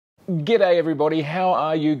G'day everybody, how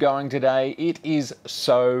are you going today? It is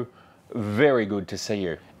so very good to see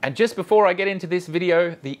you. And just before I get into this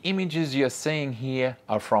video, the images you're seeing here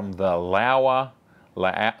are from the Laowa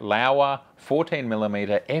 14mm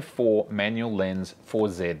f4 manual lens for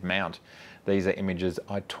Z mount. These are images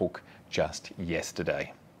I took just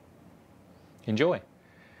yesterday. Enjoy.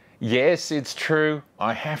 Yes, it's true,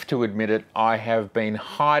 I have to admit it, I have been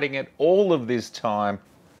hiding it all of this time.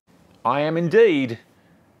 I am indeed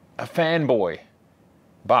a fanboy,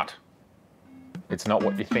 but it's not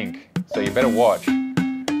what you think, so you better watch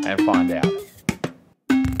and find out.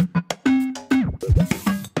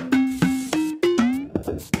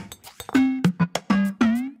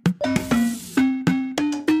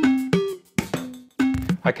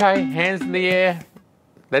 Okay, hands in the air.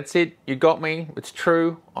 That's it, you got me, it's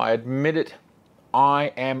true, I admit it.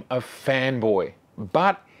 I am a fanboy,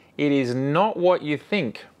 but it is not what you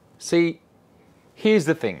think. See, here's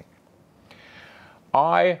the thing.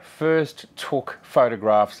 I first took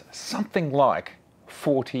photographs something like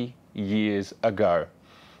 40 years ago,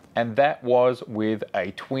 and that was with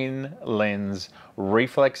a twin lens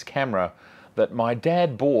reflex camera that my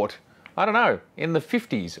dad bought, I don't know, in the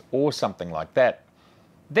 50s or something like that.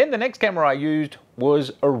 Then the next camera I used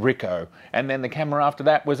was a Ricoh, and then the camera after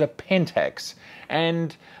that was a Pentax,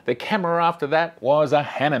 and the camera after that was a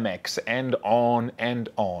Hanamex, and on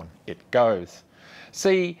it goes.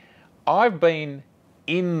 See, I've been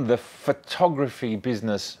in the photography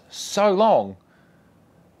business so long,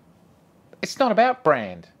 it's not about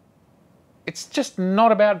brand. It's just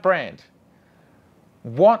not about brand.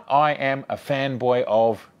 What I am a fanboy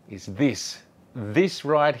of is this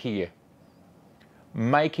right here.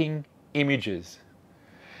 Making images.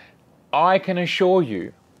 I can assure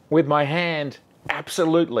you, with my hand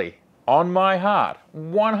absolutely on my heart,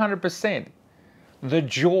 100%, the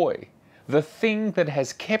joy, the thing that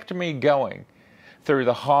has kept me going through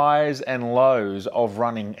the highs and lows of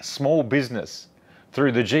running small business,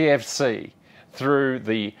 through the GFC, through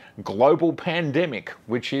the global pandemic,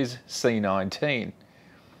 which is C-19.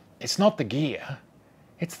 It's not the gear,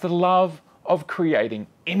 it's the love of creating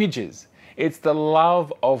images. It's the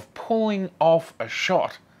love of pulling off a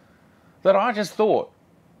shot that I just thought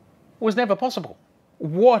was never possible.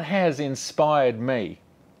 What has inspired me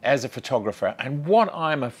as a photographer and what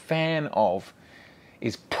I'm a fan of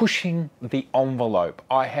is pushing the envelope.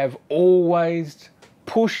 I have always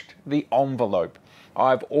pushed the envelope.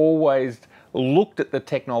 I've always looked at the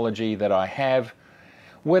technology that I have,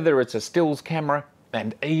 whether it's a stills camera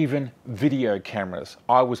and even video cameras.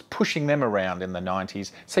 I was pushing them around in the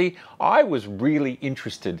 90s. See, I was really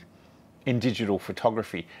interested in digital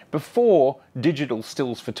photography before digital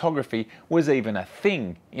stills photography was even a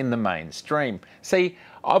thing in the mainstream. See,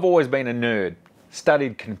 I've always been a nerd.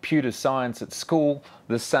 Studied computer science at school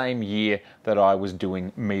the same year that I was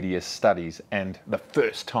doing media studies, and the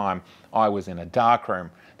first time I was in a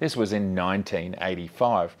darkroom. This was in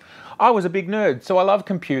 1985. I was a big nerd, so I love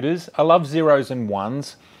computers, I love zeros and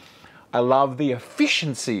ones. I love the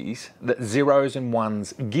efficiencies that zeros and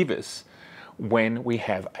ones give us when we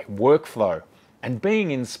have a workflow. And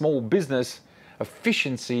being in small business,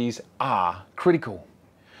 efficiencies are critical.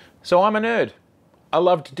 So I'm a nerd. I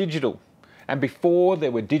loved digital. And before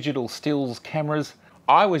there were digital stills cameras,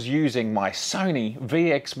 I was using my Sony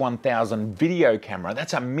VX1000 video camera.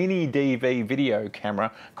 That's a mini DV video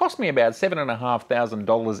camera. Cost me about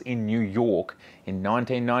 $7,500 in New York in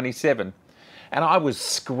 1997. And I was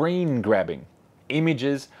screen grabbing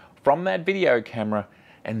images from that video camera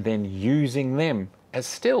and then using them as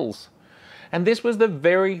stills. And this was the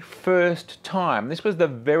very first time, this was the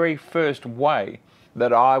very first way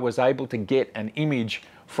that I was able to get an image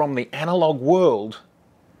from the analog world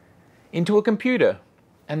into a computer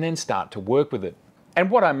and then start to work with it. And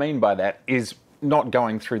what I mean by that is not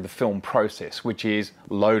going through the film process, which is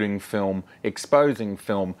loading film, exposing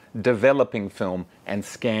film, developing film, and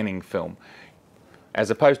scanning film. As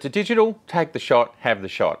opposed to digital, take the shot, have the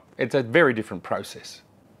shot. It's a very different process.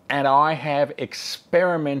 And I have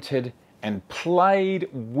experimented and played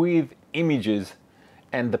with images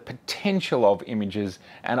and the potential of images,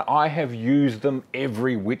 and I have used them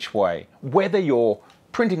every which way. Whether you're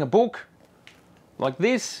printing a book like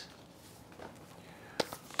this,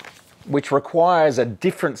 which requires a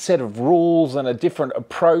different set of rules and a different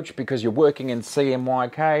approach because you're working in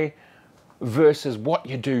CMYK, versus what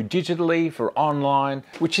you do digitally for online,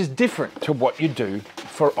 which is different to what you do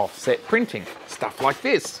for offset printing, stuff like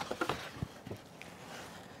this.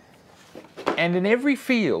 And in every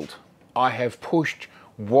field, I have pushed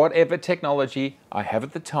whatever technology I have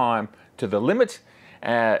at the time to the limit,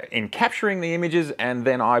 in capturing the images, and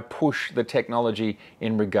then I push the technology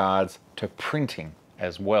in regards to printing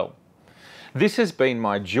as well. This has been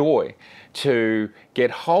my joy, to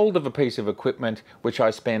get hold of a piece of equipment which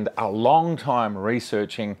I spend a long time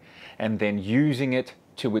researching and then using it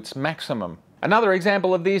to its maximum. Another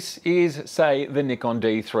example of this is, say, the Nikon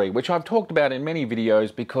D3, which I've talked about in many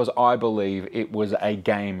videos because I believe it was a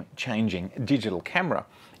game-changing digital camera.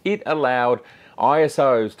 It allowed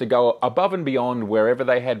ISOs to go above and beyond wherever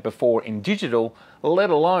they had before in digital, let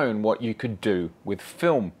alone what you could do with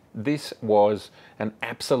film. This was an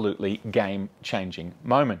absolutely game-changing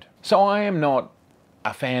moment. So I am not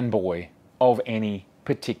a fanboy of any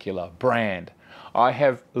particular brand. I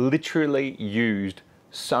have literally used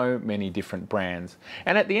so many different brands.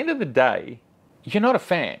 And at the end of the day, you're not a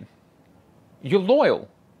fan. You're loyal.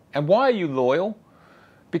 And why are you loyal?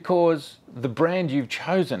 Because the brand you've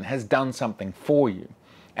chosen has done something for you.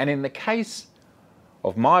 And in the case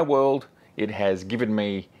of my world, it has given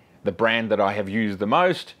me the brand that I have used the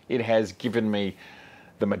most. It has given me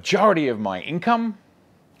the majority of my income,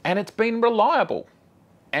 and it's been reliable.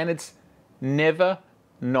 And it's never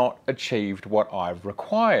not achieved what I've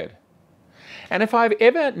required. And if I've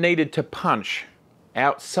ever needed to punch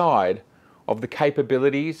outside of the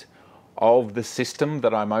capabilities of the system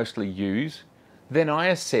that I mostly use, then I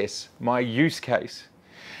assess my use case.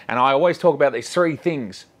 And I always talk about these three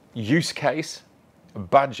things: use case,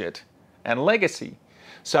 budget, and legacy.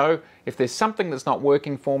 So if there's something that's not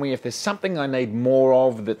working for me, if there's something I need more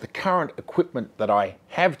of that the current equipment that I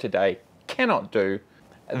have today cannot do,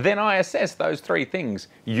 then I assess those three things: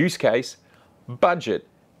 use case, budget,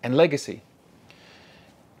 and legacy.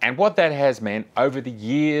 And what that has meant over the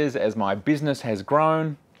years, as my business has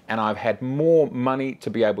grown and I've had more money to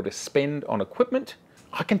be able to spend on equipment,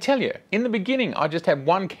 I can tell you, in the beginning, I just had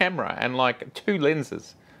one camera and like 2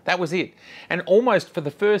 lenses. That was it. And almost for the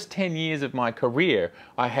first 10 years of my career,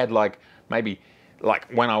 I had maybe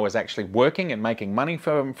when I was actually working and making money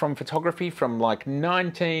from photography, from like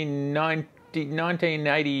 1989,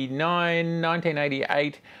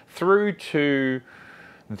 1988 through to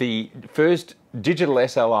the first digital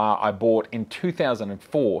SLR I bought in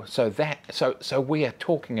 2004. So we are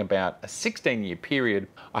talking about a 16-year period.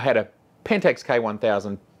 I had a Pentax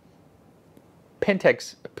K1000,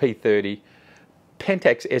 Pentax P30,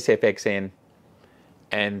 Pentax SFXN,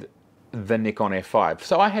 and the Nikon F5.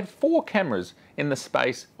 So I had 4 cameras in the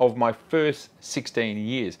space of my first 16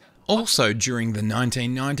 years. Also during the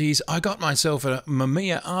 1990s, I got myself a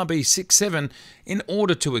Mamiya RB67 in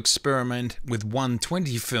order to experiment with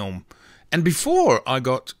 120 film. And before I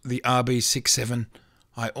got the RB67,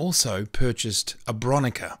 I also purchased a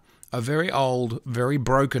Bronica, a very old, very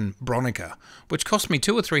broken Bronica, which cost me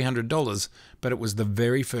 $200 or $300, but it was the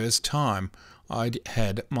very first time I'd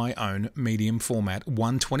had my own medium format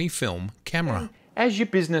 120 film camera. As your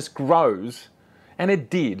business grows, and it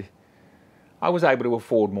did, I was able to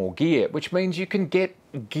afford more gear, which means you can get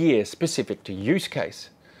gear specific to use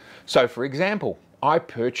case. So for example, I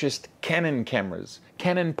purchased Canon cameras,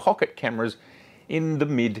 Canon pocket cameras in the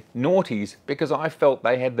mid-noughties because I felt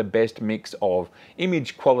they had the best mix of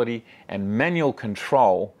image quality and manual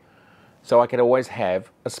control, so I could always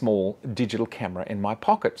have a small digital camera in my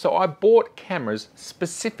pocket. So I bought cameras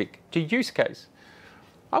specific to use case.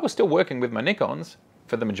 I was still working with my Nikons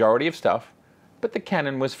for the majority of stuff, but the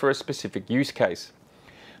Canon was for a specific use case.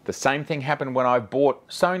 The same thing happened when I bought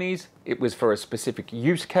Sonys. It was for a specific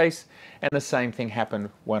use case, and the same thing happened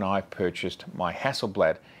when I purchased my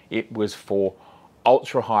Hasselblad. It was for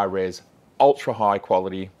ultra high res, ultra high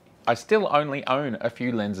quality. I still only own a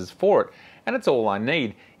few lenses for it, and it's all I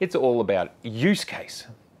need. It's all about use case.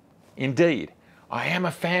 Indeed, I am a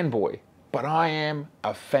fanboy, but I am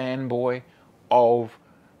a fanboy of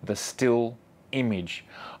the still image.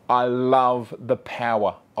 I love the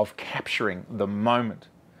power of capturing the moment.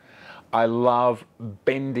 I love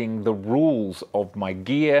bending the rules of my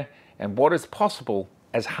gear and what is possible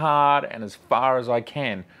as hard and as far as I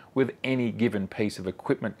can with any given piece of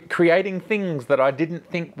equipment. Creating things that I didn't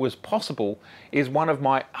think was possible is one of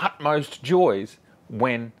my utmost joys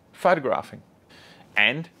when photographing.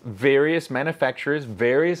 And various manufacturers,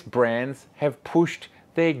 various brands have pushed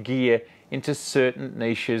their gear into certain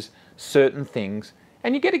niches, certain things,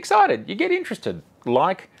 and you get excited, you get interested.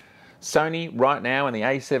 Like Sony right now and the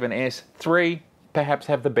A7S III perhaps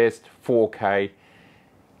have the best 4K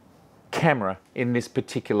camera in this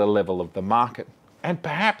particular level of the market. And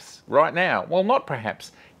perhaps right now, well not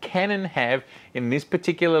perhaps, Canon have in this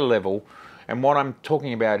particular level, and what I'm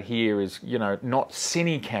talking about here is, you know, not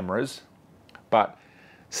cine cameras, but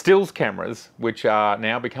stills cameras, which are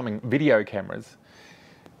now becoming video cameras.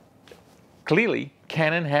 Clearly,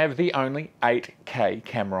 Canon have the only 8K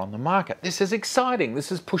camera on the market. This is exciting.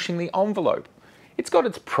 This is pushing the envelope. It's got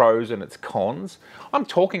its pros and its cons. I'm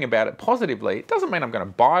talking about it positively. It doesn't mean I'm going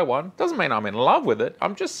to buy one. It doesn't mean I'm in love with it.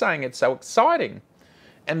 I'm just saying it's so exciting.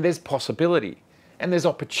 And there's possibility. And there's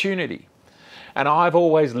opportunity. And I've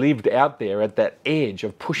always lived out there at that edge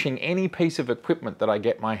of pushing any piece of equipment that I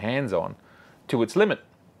get my hands on to its limit.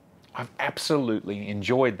 I've absolutely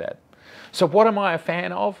enjoyed that. So what am I a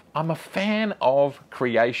fan of? I'm a fan of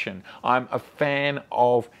creation. I'm a fan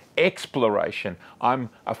of exploration. I'm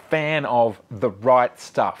a fan of the right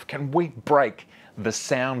stuff. Can we break the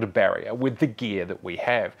sound barrier with the gear that we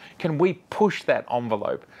have? Can we push that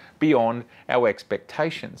envelope beyond our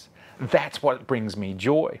expectations? That's what brings me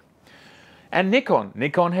joy. And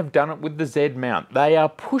Nikon have done it with the Z mount. They are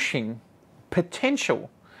pushing potential,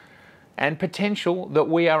 and potential that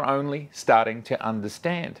we are only starting to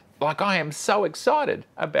understand. Like, I am so excited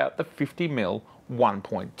about the 50mm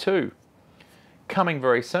 1.2. Coming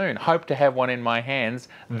very soon. Hope to have one in my hands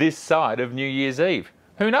this side of New Year's Eve.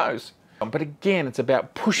 Who knows? But again, it's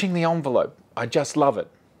about pushing the envelope. I just love it.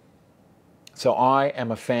 So I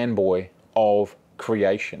am a fanboy of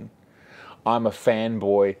creation. I'm a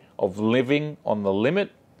fanboy of living on the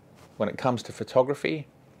limit when it comes to photography.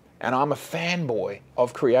 And I'm a fanboy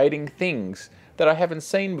of creating things that I haven't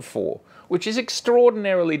seen before, which is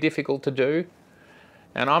extraordinarily difficult to do.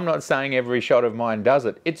 And I'm not saying every shot of mine does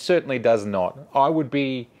it. It certainly does not. I would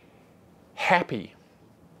be happy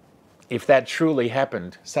if that truly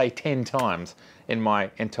happened, say 10 times in my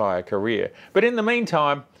entire career. But in the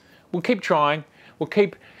meantime, we'll keep trying. We'll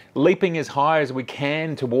keep leaping as high as we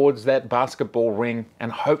can towards that basketball ring,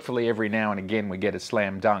 and hopefully every now and again we get a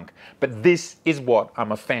slam dunk. But this is what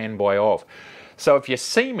I'm a fanboy of. So if you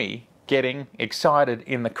see me getting excited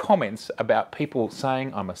in the comments about people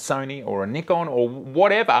saying I'm a Sony or a Nikon or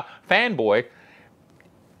whatever fanboy,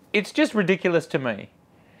 it's just ridiculous to me,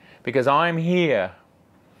 because I'm here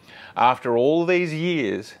after all these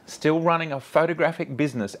years still running a photographic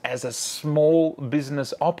business as a small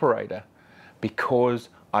business operator because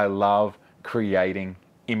I love creating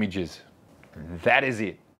images. That is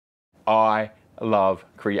it. I love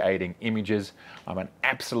creating images. I'm an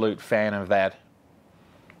absolute fan of that.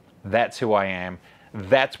 That's who I am.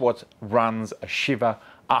 That's what runs a shiver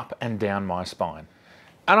up and down my spine.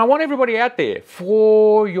 And I want everybody out there,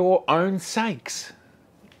 for your own sakes,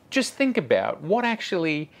 just think about, what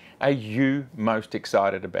actually are you most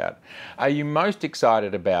excited about? Are you most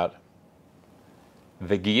excited about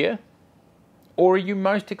the gear? Or are you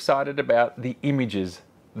most excited about the images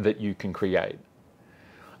that you can create?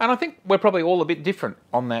 And I think we're probably all a bit different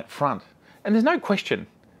on that front. And there's no question,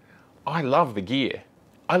 I love the gear.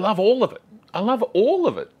 I love all of it. I love all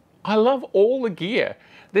of it. I love all the gear.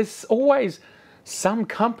 There's always some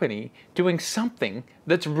company doing something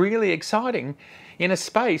that's really exciting in a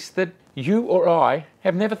space that you or I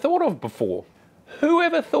have never thought of before. Who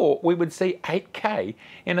ever thought we would see 8K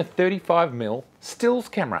in a 35mm stills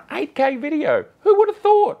camera? 8K video. Who would have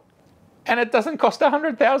thought? And it doesn't cost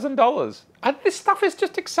 $100,000. This stuff is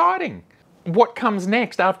just exciting. What comes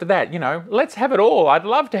next after that? You know, let's have it all. I'd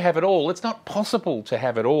love to have it all. It's not possible to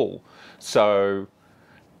have it all. So,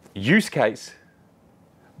 use case,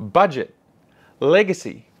 budget,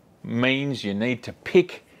 legacy means you need to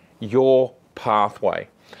pick your pathway.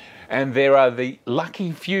 And there are the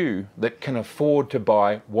lucky few that can afford to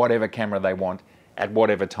buy whatever camera they want at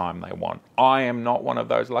whatever time they want. I am not one of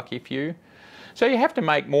those lucky few. So you have to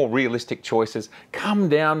make more realistic choices, come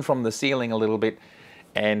down from the ceiling a little bit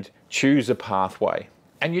and choose a pathway.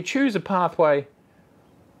 And you choose a pathway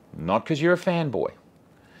not because you're a fanboy.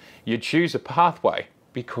 You choose a pathway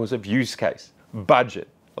because of use case, budget,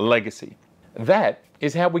 legacy. That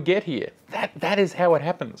is how we get here. That is how it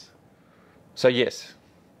happens. So yes,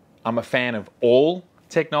 I'm a fan of all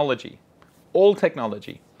technology. All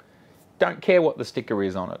technology. Don't care what the sticker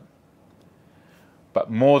is on it.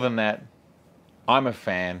 But more than that, I'm a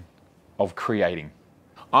fan of creating.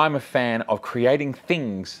 I'm a fan of creating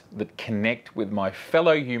things that connect with my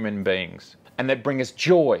fellow human beings and that bring us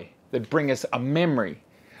joy, that bring us a memory.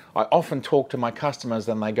 I often talk to my customers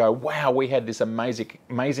and they go, wow, we had this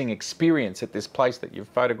amazing experience at this place that you've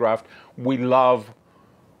photographed. We love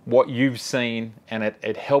what you've seen, and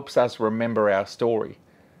it helps us remember our story.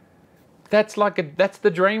 That's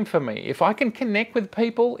the dream for me. If I can connect with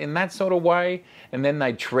people in that sort of way, and then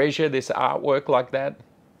they treasure this artwork like that,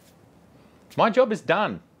 my job is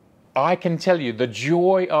done. I can tell you the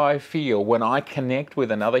joy I feel when I connect with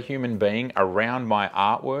another human being around my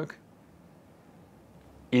artwork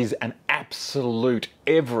is an absolute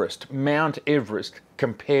Everest, Mount Everest,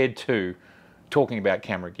 compared to talking about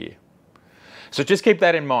camera gear. So just keep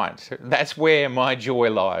that in mind. That's where my joy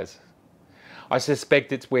lies. I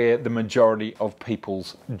suspect it's where the majority of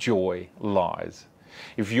people's joy lies.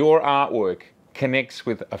 If your artwork connects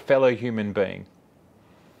with a fellow human being,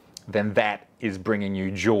 then that is bringing you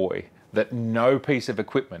joy that no piece of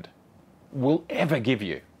equipment will ever give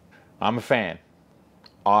you. I'm a fan.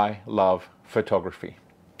 I love photography.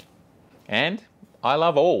 And I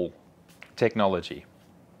love all technology.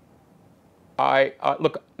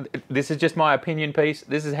 Look, this is just my opinion piece.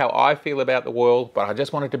 This is how I feel about the world, but I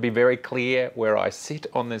just wanted to be very clear where I sit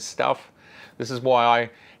on this stuff. This is why I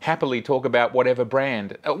happily talk about whatever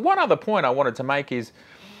brand. One other point I wanted to make is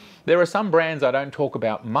there are some brands I don't talk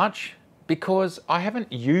about much because I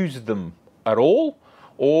haven't used them at all,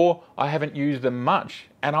 or I haven't used them much.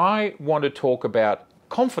 And I want to talk about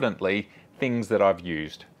confidently things that I've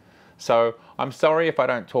used. So I'm sorry if I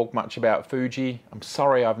don't talk much about Fuji. I'm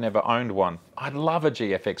sorry I've never owned one. I'd love a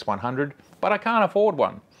GFX 100, but I can't afford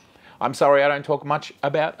one. I'm sorry I don't talk much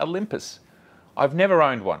about Olympus. I've never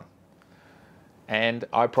owned one. And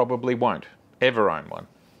I probably won't ever own one.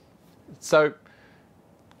 So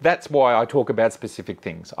that's why I talk about specific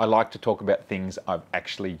things. I like to talk about things I've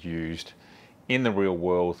actually used in the real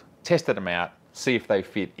world, tested them out, see if they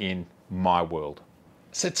fit in my world.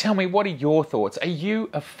 So tell me, what are your thoughts? Are you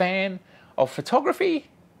a fan of photography,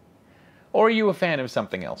 or are you a fan of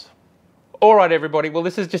something else? All right, everybody. Well,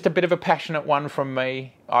 this is just a bit of a passionate one from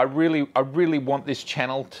me. I really want this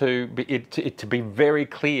channel to be very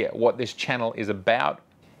clear what this channel is about.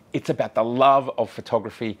 It's about the love of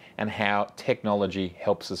photography and how technology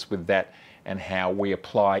helps us with that and how we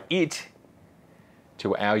apply it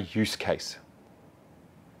to our use case.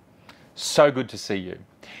 So good to see you.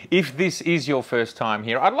 If this is your first time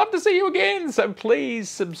here, I'd love to see you again. So please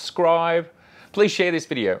subscribe. Please share this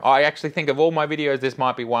video. I actually think of all my videos, this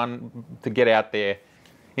might be one to get out there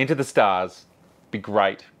into the stars. Be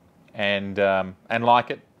great. And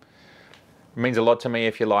like it. It means a lot to me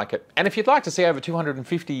if you like it. And if you'd like to see over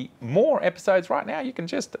 250 more episodes right now, you can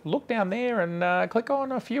just look down there and click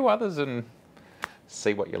on a few others and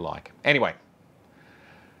see what you like. Anyway,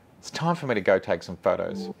 it's time for me to go take some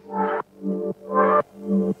photos.